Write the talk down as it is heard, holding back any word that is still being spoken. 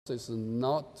is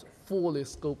not fully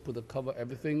scoped to cover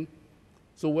everything.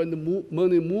 So when the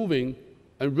money moving,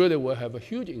 and really will have a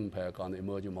huge impact on the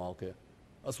emerging market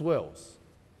as well.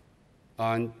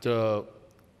 And the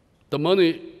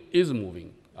money is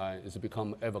moving, it's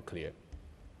become ever clear.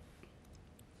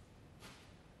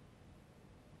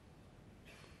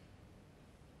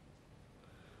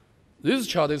 This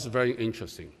chart is very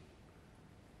interesting.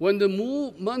 When the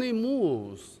money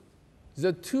moves, there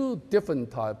are two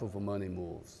different types of money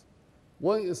moves.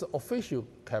 One is official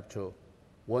capital,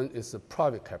 one is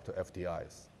private capital,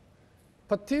 FDIs.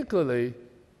 Particularly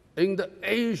in the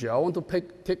Asia, I want to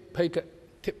pick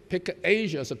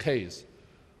Asia as a case.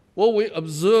 What we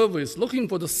observe is looking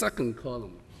for the second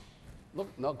column.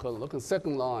 Look at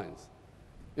second lines.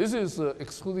 This is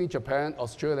excluding Japan,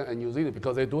 Australia, and New Zealand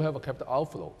because they do have a capital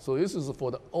outflow. So this is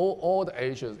for all the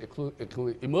Asians,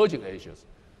 including emerging Asians.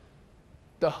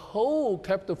 The whole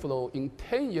capital flow in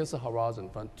 10 years horizon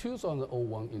from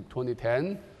 2001 in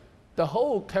 2010, the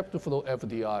whole capital flow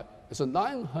FDI is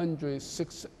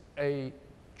 $968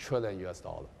 trillion US.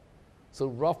 So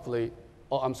roughly,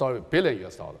 billion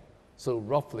US. So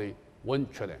roughly 1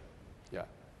 trillion. Yeah.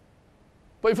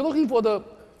 But if you're looking for the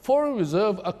foreign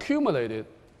reserve accumulated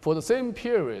for the same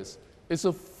periods, it's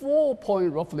a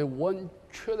roughly 1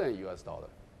 trillion US.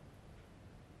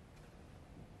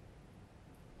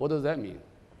 What does that mean?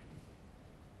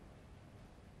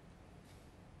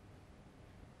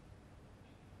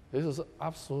 This is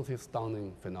absolutely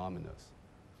stunning phenomenon.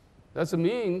 That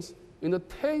means in the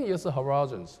 10 years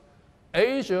horizons,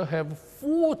 Asia have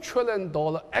 $4 trillion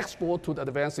export to the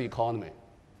advanced economy.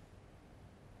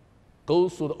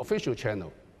 Goes through the official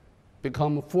channel,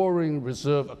 become foreign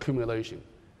reserve accumulation.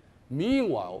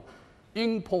 Meanwhile,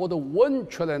 import $1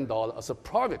 trillion as a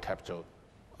private capital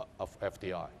of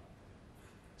FDI.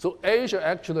 So Asia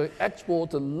actually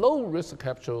exports low risk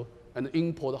capital and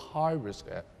import high risk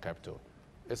capital.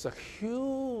 It's a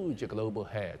huge global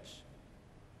hedge.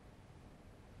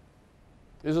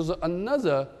 This is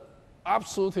another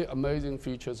absolutely amazing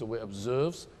feature that we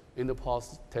observed in the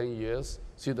past 10 years.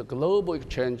 See the global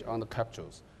exchange on the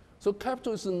capitals. So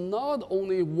capital is not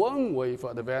only one way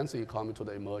for advanced economy to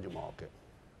the emerging market.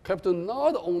 Capital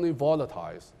not only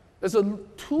volatile, it's a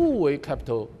two-way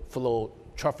capital flow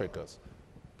traffickers,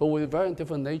 but with very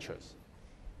different natures.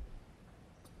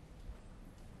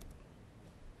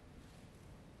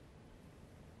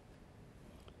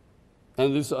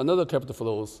 And this is another capital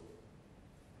flows.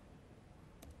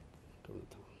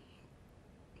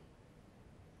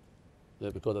 Yeah,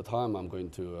 because of time, I'm going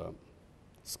to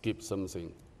skip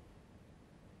something.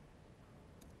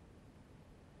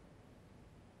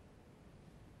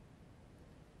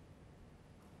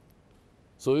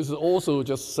 So this also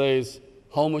just says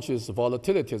how much is the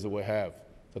volatility that we have.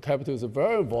 The capital is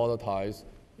very volatile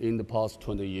in the past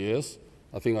 20 years.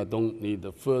 I think I don't need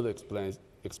the further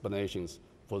explanations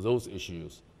for those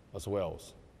issues as well.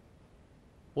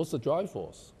 What's the drive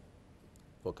force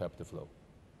for capital flow?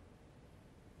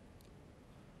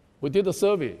 We did a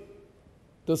survey.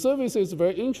 The survey is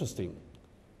very interesting.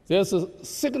 There's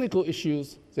cyclical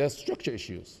issues, there's structure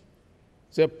issues.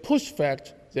 There are push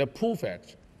fact, there are pull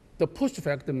fact. The push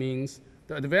factor means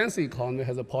the advanced economy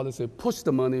has a policy push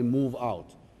the money, move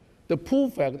out. The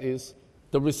pull fact is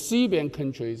the recipient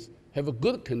countries have a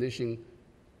good condition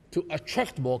to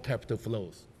attract more capital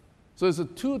flows. So it's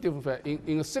two different factors.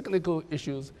 In cyclical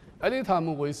issues,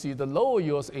 anytime we see the low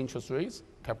US interest rates,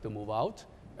 capital move out.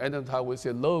 Anytime we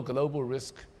see low global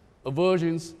risk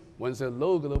aversions, when there's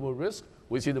low global risk,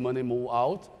 we see the money move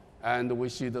out, and we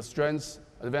see the strengths,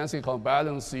 advanced economy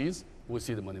balances, we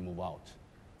see the money move out.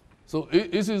 So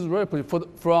this is very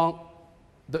from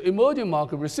the emerging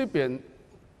market recipient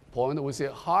point, we see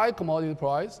high commodity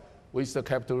price, with the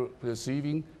capital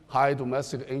receiving, high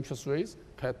domestic interest rates,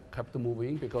 capital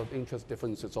moving because interest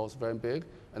difference is also very big,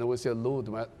 and we see low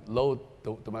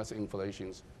domestic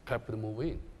inflations, capital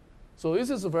moving. So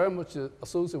this is very much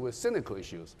associated with cyclical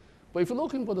issues. But if you're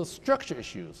looking for the structure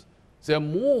issues, there are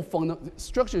more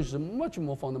structure is much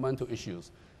more fundamental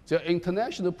issues. There are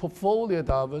international portfolio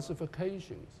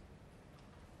diversifications.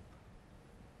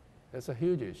 That's a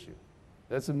huge issue.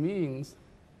 That means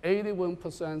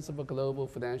 81% of the global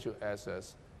financial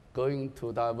assets going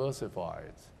to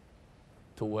diversified.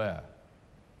 To where?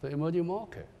 The emerging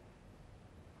market.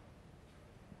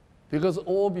 Because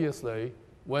obviously,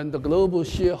 when the global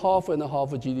share half and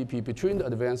half of GDP between the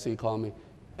advanced economy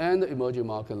and the emerging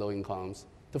market low incomes,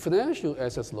 the financial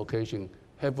assets location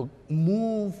have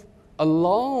moved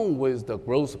along with the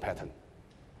growth pattern.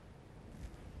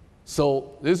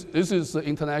 So this is the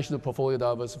international portfolio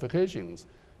diversifications.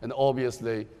 And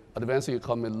obviously, advanced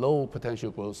economy, low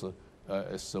potential growth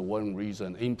is one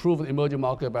reason. Improved emerging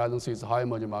market balances, high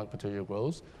emerging market potential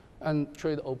growth, and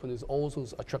trade openness also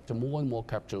attract more and more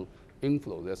capital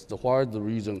inflow. That's why the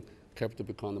reason capital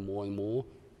become more and more.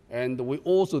 And we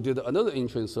also did another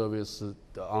insurance service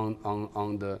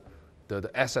on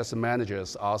the asset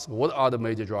managers, ask what are the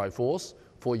major drive force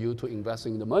for you to invest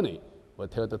in the money. We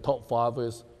tell the top 5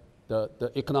 is the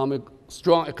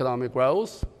strong economic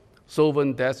growth,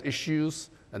 sovereign debt issues,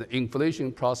 and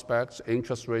inflation prospects,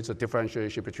 interest rates, the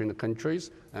differentiation between the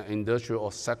countries, and industrial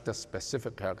or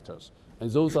sector-specific characters.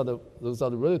 And those are the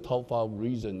really top 5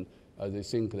 reasons they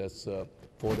think that's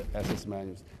for the asset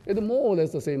managers. It's more or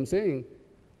less the same thing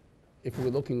if we're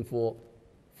looking for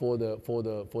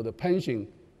the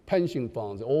pension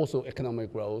funds, also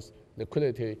economic growth,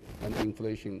 liquidity, and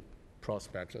inflation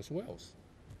prospects as well.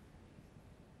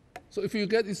 So if you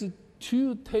get these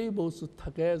 2 tables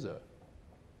together,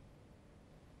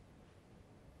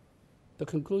 the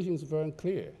conclusion is very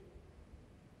clear.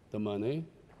 The money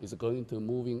is going to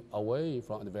moving away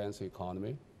from advanced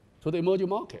economy to the emerging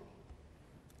market.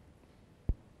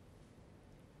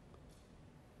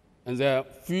 And there are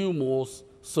few more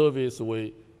surveys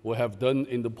we have done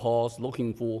in the past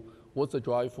looking for what's the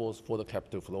drive force for the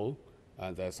capital flow,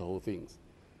 and that's the whole thing.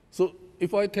 So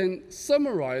if I can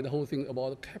summarize the whole thing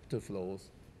about the capital flows,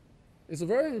 it's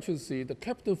very interesting to see the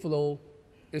capital flow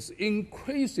is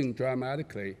increasing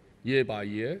dramatically year by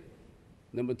year.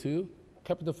 Number 2,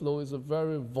 capital flow is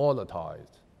very volatile.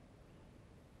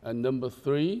 And number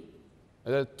 3,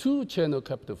 there are 2 channel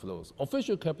capital flows.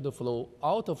 Official capital flow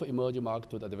out of emerging market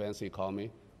to the advanced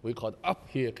economy, we call it up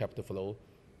here capital flow,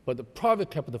 but the private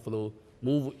capital flow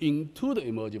move into the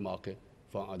emerging market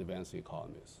from advanced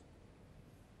economies.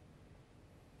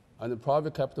 And the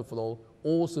private capital flow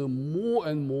also more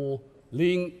and more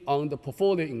lean on the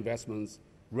portfolio investments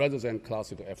rather than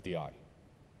classical FDI.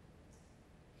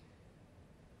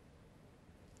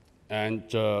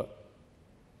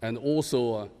 And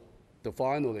also,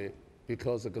 finally,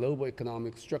 because the global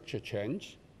economic structure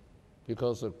change,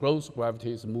 because the growth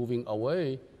gravity is moving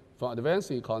away from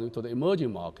advanced economy to the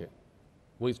emerging market,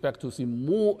 we expect to see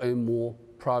more and more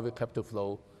private capital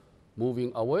flow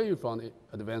moving away from the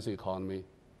advanced economy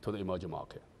to the emerging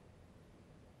market.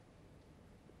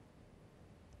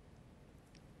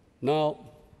 Now,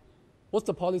 what's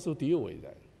the policy to deal with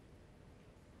that?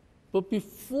 But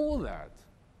before that,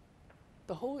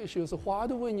 the whole issue is why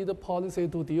do we need a policy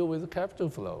to deal with capital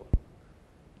flow?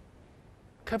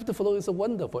 Capital flow is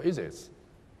wonderful, is it?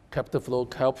 Capital flow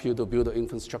helps you to build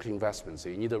infrastructure investments.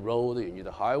 You need a road, you need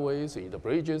highways, you need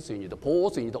bridges, you need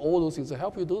ports, you need all those things to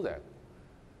help you do that.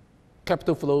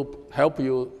 Capital flow help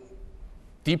you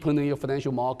deepening your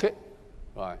financial market,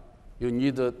 right? You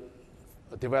need to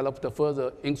develop the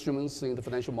further instruments in the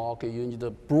financial market. You need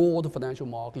a broad financial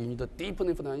market. You need a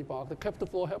deepening financial market. Capital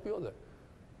flow help you with that.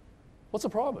 What's the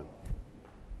problem?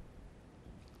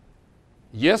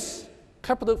 Yes,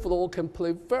 capital flow can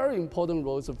play very important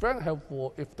role. It's very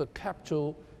helpful if the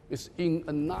capital is in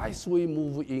a nice way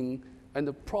move in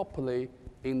and properly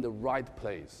in the right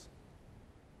place.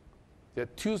 There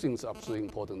are 2 things absolutely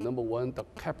important. Number 1, the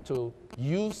capital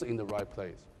used in the right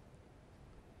place.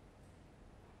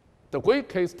 The Greek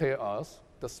case tells us,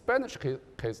 the Spanish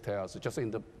case tells us, just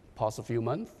in the past few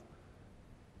months,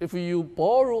 if you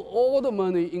borrow all the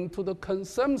money into the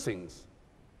consumptions,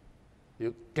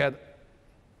 you get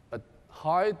a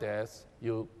high debt,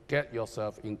 you get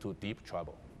yourself into deep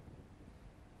trouble.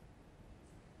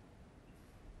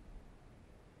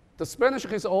 The Spanish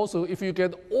case also, if you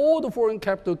get all the foreign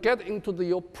capital get into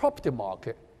your property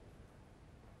market,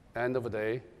 end of the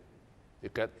day, you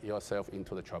get yourself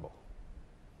into the trouble.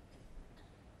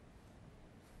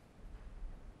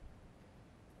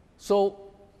 So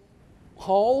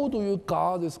how do you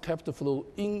guard this capital flow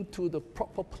into the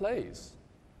proper place?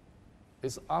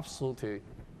 It's absolutely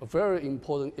a very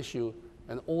important issue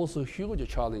and also a huge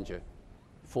challenge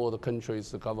for the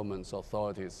countries, the governments,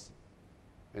 authorities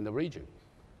in the region.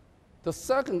 The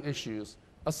second issue,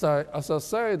 as I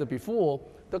said before,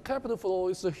 the capital flow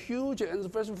is a huge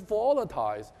and very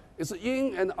volatile. It's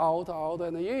in and out, out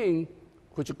and in,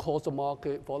 which cause the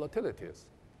market volatilities.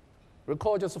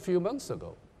 Recall just a few months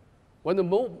ago, when the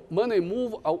money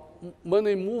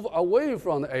move away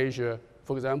from Asia,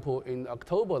 for example, in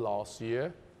October last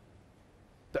year,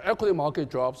 the equity market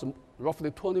drops roughly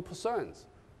 20%.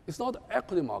 It's not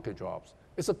equity market drops.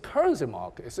 It's a currency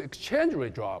market. It's exchange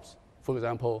rate drops, for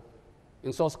example,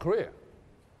 in South Korea,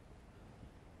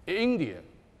 in India,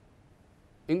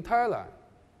 in Thailand,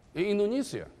 in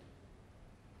Indonesia.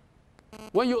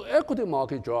 When your equity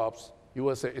market drops, you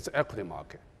will say it's equity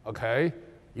market. Okay,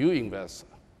 you invest.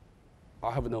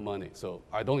 I have no money, so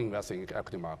I don't invest in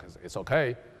equity markets. It's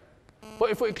okay.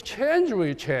 But if exchange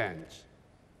rate change,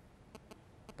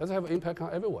 does it have an impact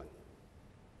on everyone?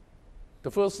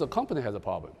 The company has a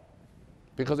problem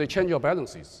because they change your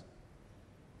balances.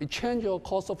 It changes your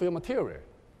cost of your material.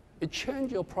 It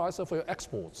changes your price of your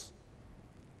exports.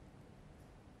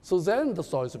 So then the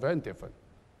story is very different.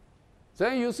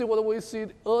 Then you see what we see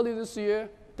early this year,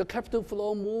 the capital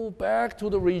flow move back to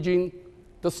the region,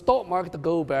 the stock market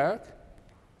go back,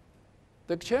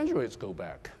 the exchange rates go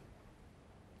back.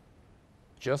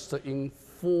 Just in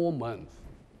 4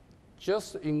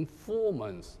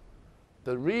 months,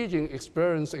 the region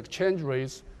experienced exchange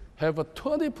rates have a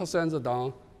 20%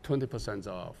 down, 20%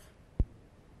 off.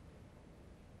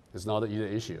 It's not an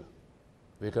easy issue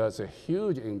because it's a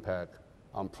huge impact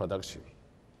on production.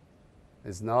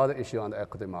 It's not an issue on the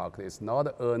equity market. It's not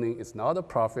the earning. It's not the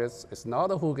profits. It's not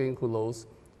the who gain, who lose.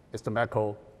 It's the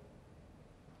macro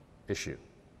issue.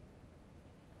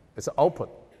 It's an output.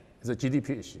 It's a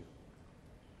GDP issue.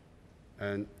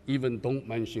 And even don't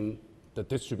mention the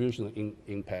distribution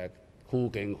impact, who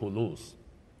gain, who lose.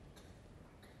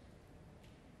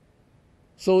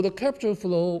 So the capital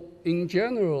flow in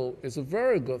general is a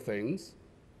very good thing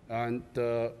and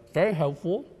very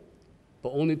helpful.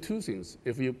 But only two things.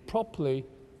 If you properly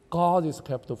guard this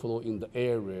capital flow in the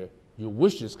area you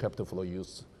wish this capital flow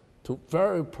used to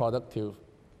very productive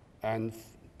and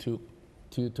to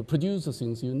produce the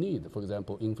things you need, for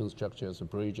example, infrastructures,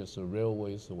 bridges,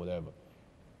 railways, or whatever,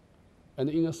 and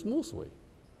in a smooth way.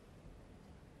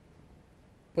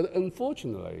 But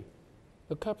unfortunately,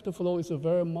 the capital flow is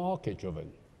very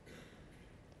market-driven.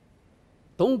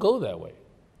 Don't go that way.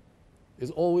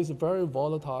 It's always very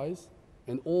volatile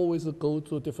and always go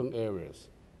to different areas.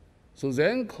 So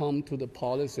then come to the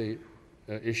policy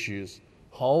issues.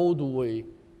 How do we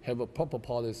have a proper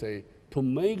policy to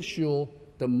make sure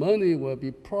the money will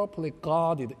be properly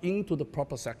guarded into the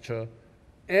proper sector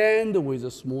and with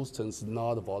the smoothness,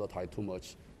 not volatile too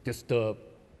much, disturb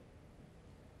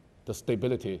the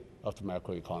stability of the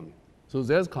macroeconomy. So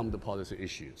there's come the policy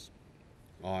issues.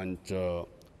 And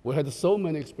we had so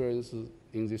many experiences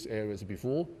in these areas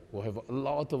before. We have a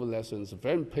lot of lessons,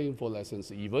 very painful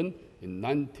lessons, even in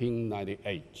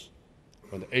 1998,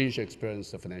 when Asia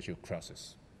experienced the financial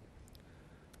crisis.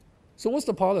 So what's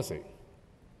the policy?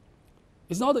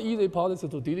 It's not an easy policy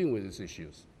to dealing with these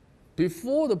issues.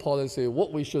 Before the policy,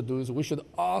 what we should do is we should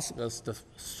ask us the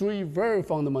three very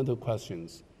fundamental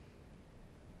questions.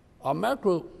 Are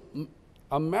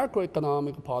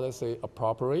macroeconomic policy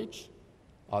appropriate?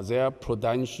 Are there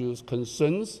prudential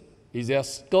concerns? Is there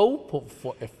scope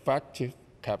for effective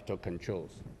capital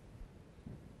controls?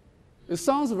 It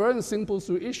sounds very simple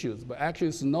three issues, but actually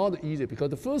it's not easy because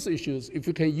the first issue is if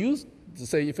we can use the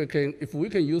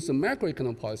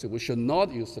macroeconomic policy, we should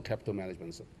not use the capital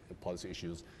management policy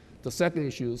issues. The second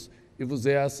issue is if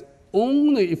there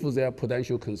are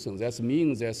prudential concerns, that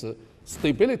means there's a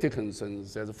stability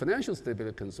concerns, there's a financial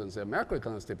stability concerns, there are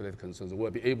macroeconomic stability concerns,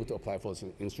 we'll be able to apply for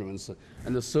instruments.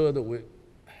 And the third, we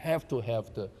have to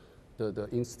have the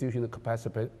institutional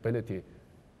capacity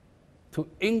to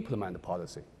implement the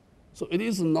policy. So it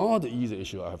is not an easy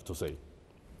issue, I have to say.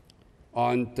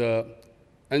 And there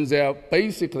are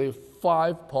basically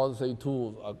 5 policy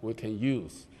tools we can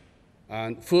use.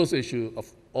 And first issue,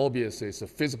 obviously, is the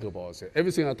fiscal policy.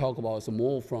 Everything I talk about is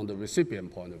more from the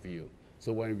recipient point of view.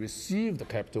 So when you receive the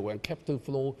capital, when capital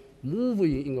flow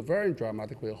moving in a very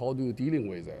dramatic way, how do you dealing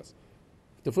with that?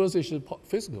 The first issue is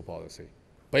fiscal policy.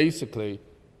 Basically,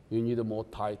 you need a more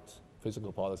tight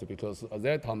fiscal policy because at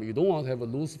that time you don't want to have a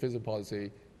loose fiscal policy,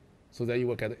 so then you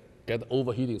will get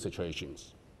overheating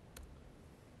situations.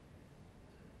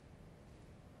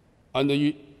 And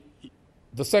the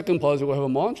second policy will have a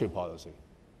monetary policy.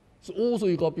 So also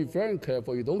you got to be very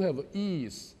careful. You don't have to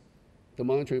ease the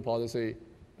monetary policy,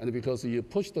 and because you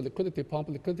push the liquidity, pump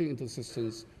liquidity into the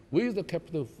systems with the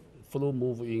capital flow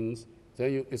move-ins,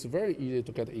 then it's very easy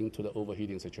to get into the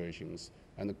overheating situations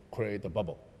and create a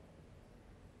bubble.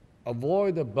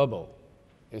 Avoid the bubble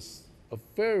is a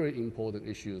very important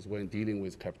issue when dealing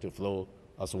with capital flow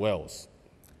as well.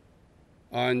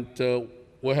 And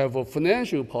we have a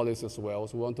financial policy as well.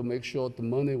 So we want to make sure the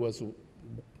money was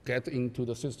get into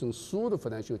the system through the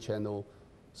financial channel.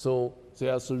 So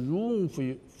there's room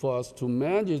for us to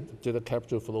manage the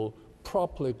capital flow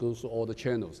properly go through all the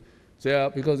channels.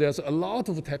 Because there's a lot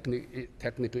of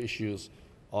technical issues,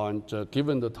 and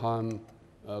given the time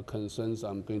concerns,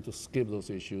 I'm going to skip those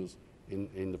issues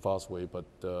in the fast way, but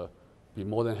be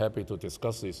more than happy to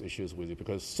discuss these issues with you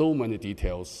because so many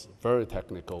details, very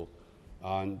technical,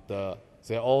 and there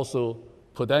are also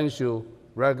prudential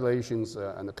regulations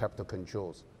and the capital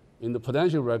controls. in the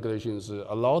potential regulations,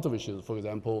 a lot of issues. For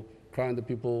example, current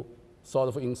people sort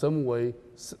of in some way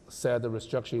set the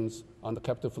restrictions on the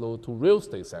capital flow to real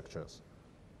estate sectors.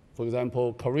 For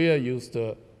example, Korea used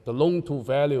the loan to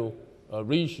value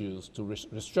ratios to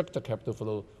restrict the capital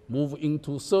flow, move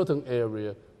into certain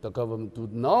area the government do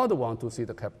not want to see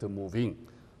the capital move in.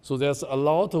 So there's a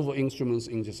lot of instruments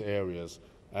in these areas.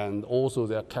 And also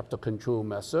there are capital control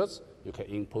methods. You can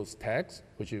impose tax,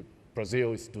 which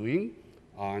Brazil is doing,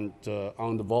 and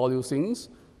on the value things.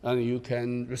 And you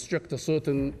can restrict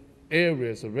certain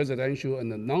areas, residential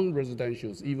and the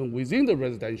non-residentials, even within the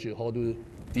residential, how to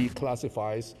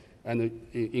declassify and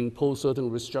impose certain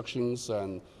restrictions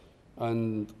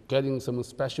and getting some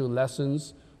special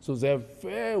lessons. So there are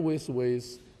various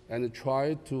ways and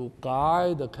try to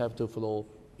guide the capital flow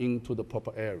into the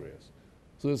proper areas.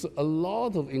 So there's a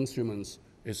lot of instruments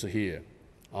is here,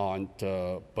 and,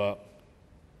 but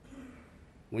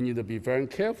we need to be very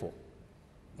careful.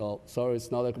 Oh, sorry,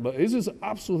 it's not like, but this is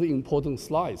absolutely important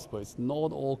slides, but it's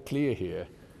not all clear here.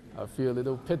 I feel a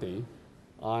little pity.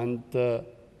 And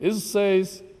it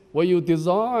says when you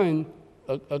design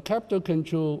a capital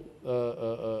control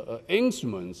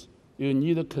instruments, you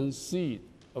need to concede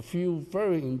a few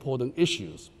very important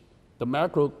issues.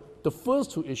 The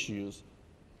first two issues,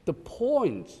 the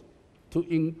point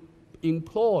to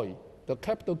employ the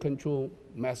capital control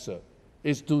method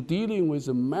is to dealing with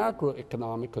the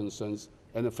macroeconomic concerns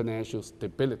and the financial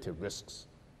stability risks.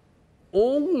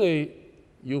 Only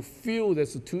you feel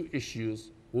there's two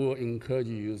issues, we will encourage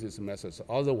you to use these methods.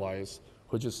 Otherwise,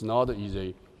 which is not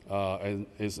easy and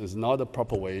is not a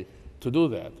proper way to do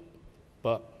that.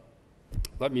 But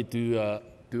let me do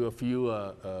a few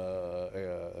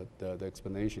the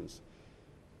explanations.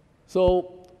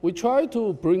 So we try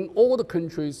to bring all the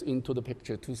countries into the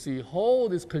picture to see how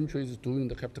these countries doing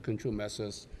the capital control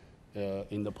methods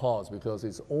in the past, because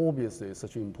it's obviously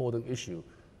such an important issue,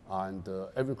 and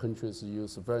every country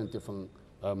uses very different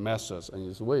methods and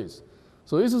its ways.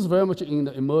 So this is very much in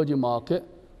the emerging market.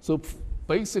 So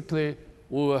basically,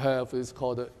 we will have is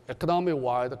called the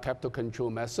economic-wide capital control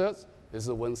methods. This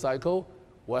is one cycle.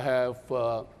 We have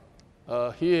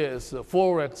here is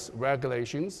forex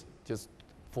regulations, just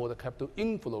for the capital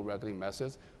inflow regulating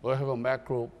methods. We have a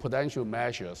macro prudential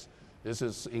measures. This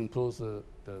is includes the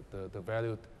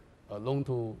value loan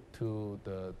to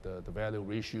the value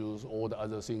ratios, all the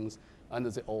other things. And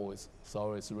they always,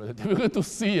 sorry, it's really difficult to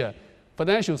see.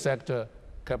 Financial sector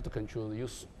capital control.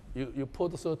 You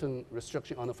put a certain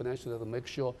restriction on the financial sector to make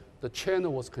sure the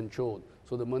channel was controlled,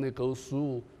 so the money goes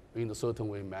through in a certain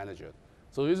way managed.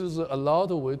 So this is a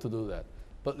lot of way to do that.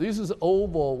 But this is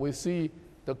overall, we see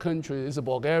the country, this is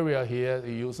Bulgaria here,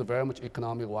 they use a very much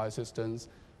economic-wide systems.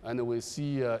 And we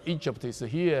see Egypt is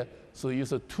here, so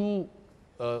use a two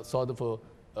sort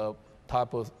of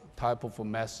type of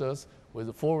methods with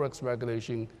the forex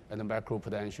regulation and the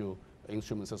macro-prudential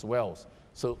instruments as well.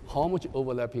 So how much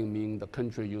overlapping mean the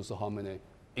country use how many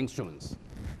instruments?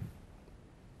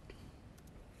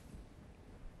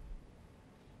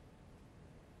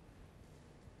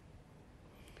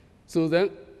 So then,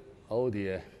 oh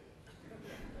dear.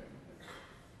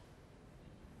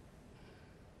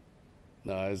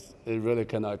 No, it really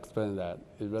cannot explain that.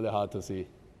 It's really hard to see.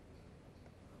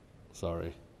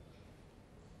 Sorry.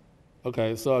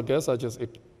 Okay, so I guess I just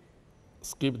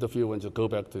skip the few and just go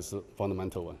back to this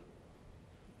fundamental one.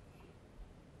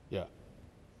 Yeah.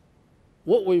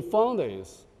 What we found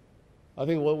is, I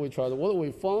think what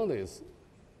we found is,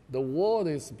 the world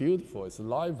is beautiful, it's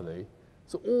lively.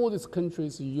 So all these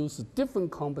countries use a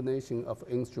different combination of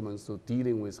instruments to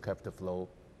dealing with capital flow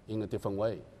in a different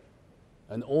way.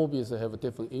 And obviously have a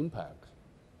different impact.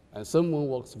 And someone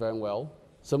works very well,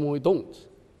 someone we don't.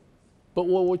 But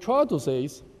what we try to say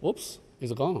is, oops,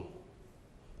 it's gone.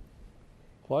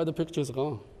 Why the picture is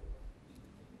gone?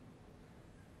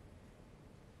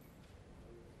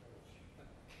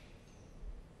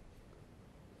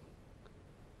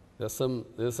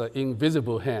 There's an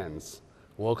invisible hands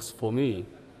works for me,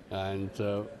 and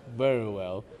very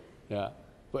well, yeah.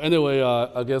 But anyway,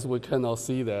 I guess we cannot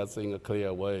see that in a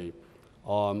clear way.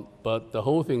 But the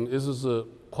whole thing, this is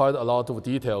quite a lot of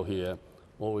detail here.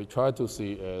 What we try to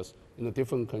see is, in the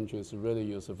different countries, really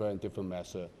use a very different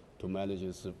method to manage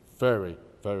these very,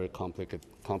 very complicated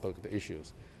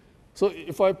issues. So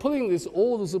if I putting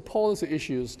all these policy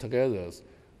issues together,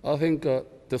 I think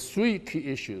the three key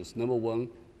issues. Number one,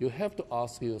 you have to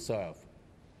ask yourself,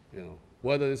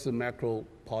 whether this macro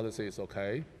policy is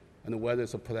okay, and whether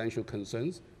it's a potential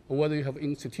concerns, or whether you have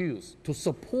institutes to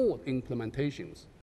support implementations.